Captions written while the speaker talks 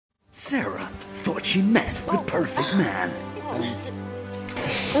Sarah thought she met the perfect man.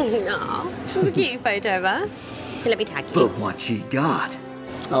 No, it was a cute photo of us. Let me tag you. But what she got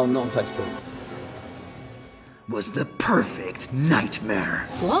Oh, not on Facebook. was the perfect nightmare.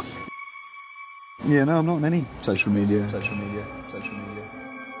 What? Yeah, no, I'm not on any social media.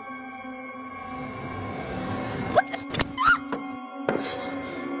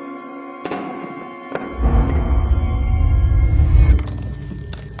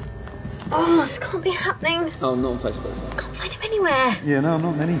 Oh, this can't be happening. Oh, not on Facebook. Can't find him anywhere. Yeah, no, I'm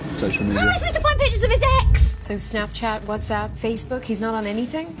not on any social How am I media. supposed to find pictures of his ex? So Snapchat, WhatsApp, Facebook, he's not on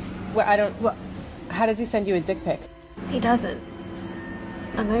anything? Well, how does he send you a dick pic? He doesn't.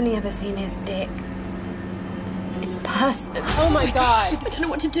 I've only ever seen his dick. In person. Oh my god. I don't know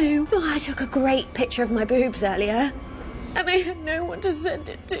what to do. Oh, I took a great picture of my boobs earlier. And I had no one to send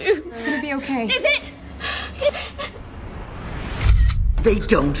it to. It's gonna be okay. Is it? Is it? They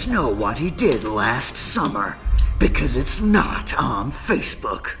don't know what he did last summer because it's not on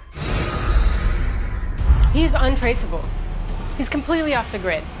Facebook. He is untraceable. He's completely off the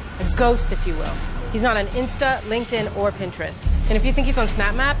grid. A ghost, if you will. He's not on Insta, LinkedIn, or Pinterest. And if you think he's on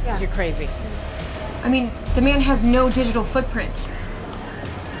SnapMap, you're crazy. I mean, the man has no digital footprint.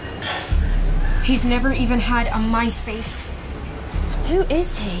 He's never even had a MySpace. Who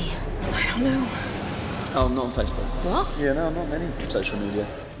is he? I don't know. Oh, not on Facebook. What? Yeah, no, I'm not on any social media.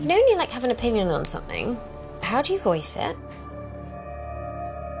 You know when you have an opinion on something, how do you voice it?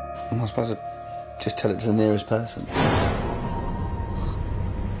 I'm not supposed to just tell it to the nearest person.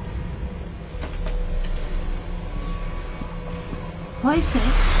 What is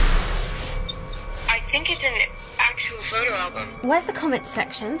this? I think it's an actual photo album. Where's the comment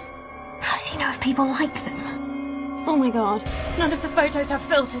section? How does he know if people like them? Oh my god. None of the photos have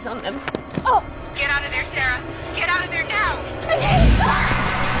filters on them. Oh! Get out of there, Sarah. Get out of there now.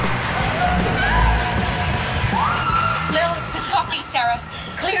 Smell the coffee, Sarah.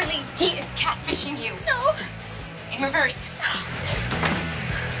 Clearly, he is catfishing you. No! In reverse.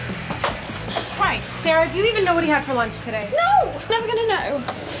 Christ, Sarah, do you even know what he had for lunch today? No! Never gonna know.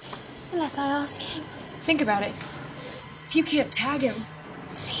 Unless I ask him. Think about it. If you can't tag him,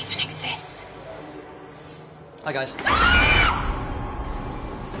 does he even exist? Hi, guys.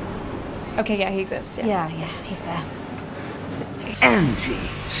 Okay, yeah, he exists. Yeah, he's there.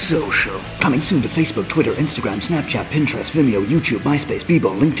 Anti-social. Coming soon to Facebook, Twitter, Instagram, Snapchat, Pinterest, Vimeo, YouTube, MySpace,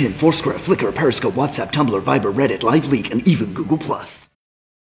 Bebo, LinkedIn, Foursquare, Flickr, Periscope, WhatsApp, Tumblr, Viber, Reddit, LiveLeak, and even Google+.